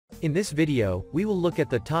In this video, we will look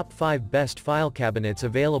at the top 5 best file cabinets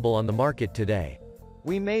available on the market today.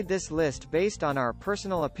 We made this list based on our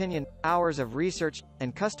personal opinion, hours of research,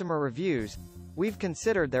 and customer reviews. We've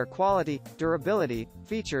considered their quality, durability,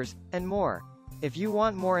 features, and more. If you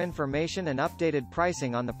want more information and updated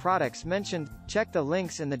pricing on the products mentioned, check the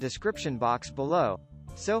links in the description box below.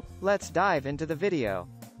 So, let's dive into the video.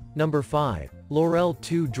 Number 5. Lorell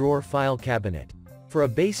 2-Drawer File Cabinet. For a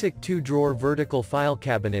basic 2-drawer vertical file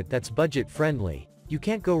cabinet that's budget-friendly, you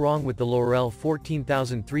can't go wrong with the Lorell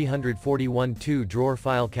 14341 2-drawer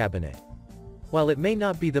file cabinet. While it may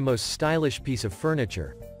not be the most stylish piece of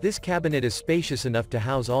furniture, this cabinet is spacious enough to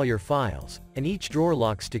house all your files, and each drawer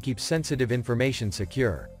locks to keep sensitive information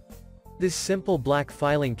secure. This simple black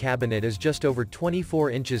filing cabinet is just over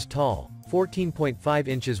 24 inches tall, 14.5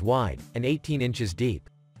 inches wide, and 18 inches deep.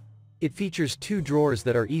 It features 2 drawers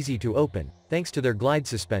that are easy to open, thanks to their glide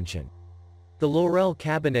suspension. The Lorell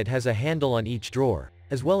cabinet has a handle on each drawer,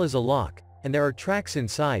 as well as a lock, and there are tracks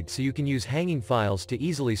inside so you can use hanging files to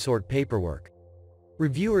easily sort paperwork.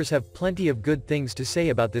 Reviewers have plenty of good things to say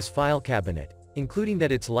about this file cabinet, including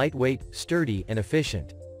that it's lightweight, sturdy, and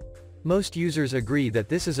efficient. Most users agree that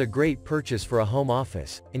this is a great purchase for a home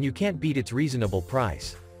office, and you can't beat its reasonable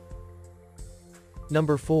price.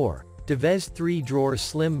 Number 4. Devaise 3-Drawer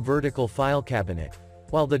Slim Vertical File Cabinet.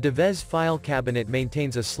 While the Devaise file cabinet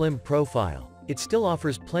maintains a slim profile, it still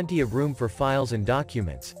offers plenty of room for files and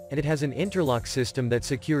documents, and it has an interlock system that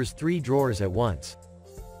secures 3 drawers at once.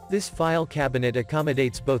 This file cabinet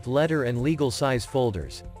accommodates both letter and legal size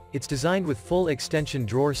folders. It's designed with full extension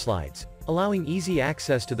drawer slides, allowing easy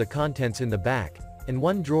access to the contents in the back, and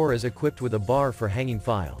one drawer is equipped with a bar for hanging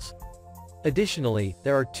files. Additionally,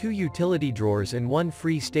 there are 2 utility drawers and 1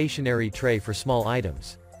 free stationary tray for small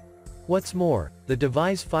items. What's more, the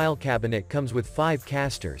Devaise file cabinet comes with 5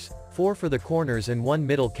 casters, 4 for the corners and 1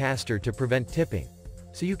 middle caster to prevent tipping.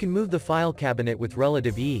 So you can move the file cabinet with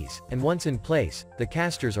relative ease, and once in place, the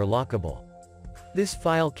casters are lockable. This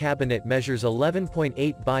file cabinet measures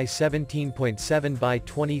 11.8 by 17.7 by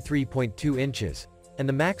 23.2 inches, and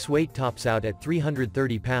the max weight tops out at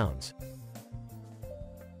 330 pounds.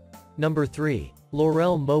 Number 3.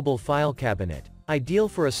 Lorell Mobile File Cabinet. Ideal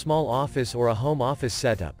for a small office or a home office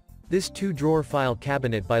setup, this 2-drawer file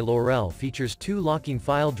cabinet by Lorell features 2 locking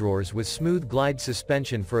file drawers with smooth glide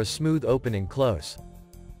suspension for a smooth open and close.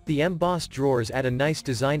 The embossed drawers add a nice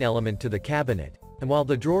design element to the cabinet, and while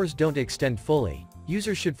the drawers don't extend fully,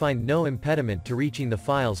 users should find no impediment to reaching the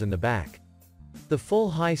files in the back. The full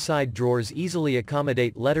high side drawers easily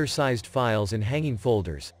accommodate letter-sized files and hanging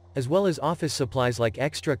folders, as well as office supplies like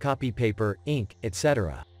extra copy paper, ink,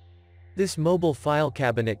 etc. This mobile file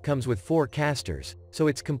cabinet comes with 4 casters, so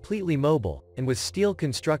it's completely mobile, and with steel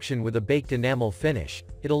construction with a baked enamel finish,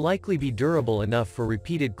 it'll likely be durable enough for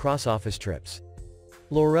repeated cross-office trips.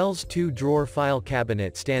 Lorell's 2-drawer file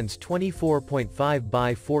cabinet stands 24.5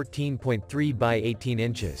 by 14.3 by 18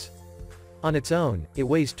 inches. On its own, it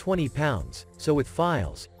weighs 20 pounds, so with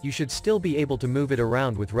files, you should still be able to move it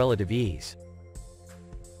around with relative ease.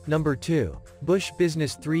 Number 2. Bush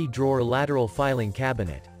Business 3-Drawer Lateral Filing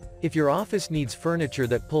Cabinet. If your office needs furniture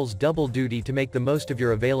that pulls double duty to make the most of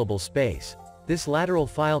your available space, this lateral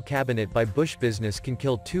file cabinet by Bush Business can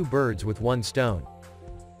kill 2 birds with 1 stone.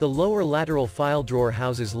 The lower lateral file drawer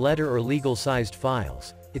houses letter or legal-sized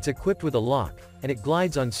files, it's equipped with a lock, and it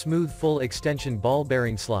glides on smooth full-extension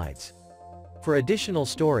ball-bearing slides. For additional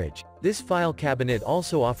storage, this file cabinet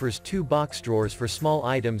also offers 2 box drawers for small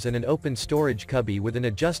items and an open storage cubby with an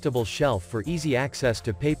adjustable shelf for easy access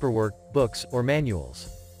to paperwork, books, or manuals.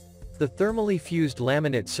 The thermally fused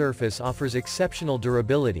laminate surface offers exceptional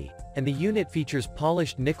durability, and the unit features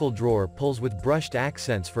polished nickel drawer pulls with brushed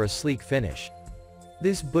accents for a sleek finish.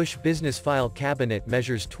 This Bush Business file cabinet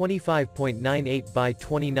measures 25.98 by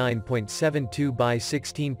 29.72 by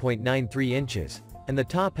 16.93 inches, and the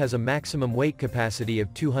top has a maximum weight capacity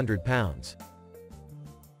of 200 pounds.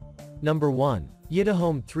 Number 1.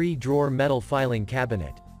 Yitahome 3-Drawer Metal Filing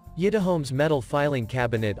Cabinet. Yitahome's metal filing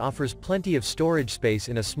cabinet offers plenty of storage space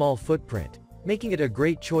in a small footprint, making it a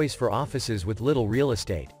great choice for offices with little real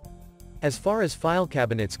estate. As far as file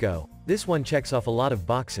cabinets go, this one checks off a lot of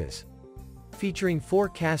boxes. Featuring 4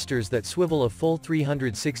 casters that swivel a full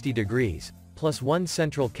 360 degrees, plus 1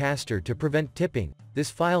 central caster to prevent tipping,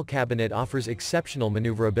 this file cabinet offers exceptional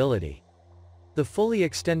maneuverability. The fully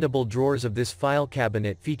extendable drawers of this file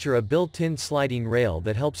cabinet feature a built-in sliding rail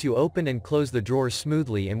that helps you open and close the drawers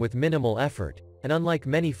smoothly and with minimal effort, and unlike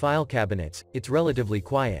many file cabinets, it's relatively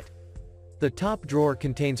quiet. The top drawer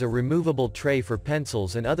contains a removable tray for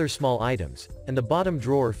pencils and other small items, and the bottom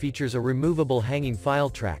drawer features a removable hanging file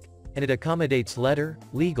track, and it accommodates letter,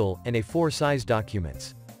 legal, and A4 size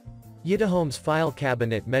documents. Yitahome's file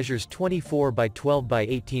cabinet measures 24 by 12 by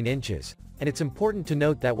 18 inches, and it's important to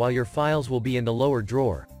note that while your files will be in the lower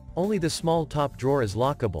drawer, only the small top drawer is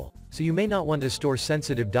lockable, so you may not want to store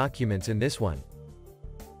sensitive documents in this one.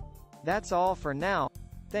 That's all for now.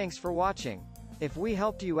 Thanks for watching. If we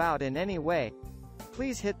helped you out in any way,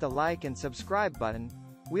 please hit the like and subscribe button.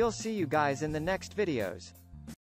 We'll see you guys in the next videos.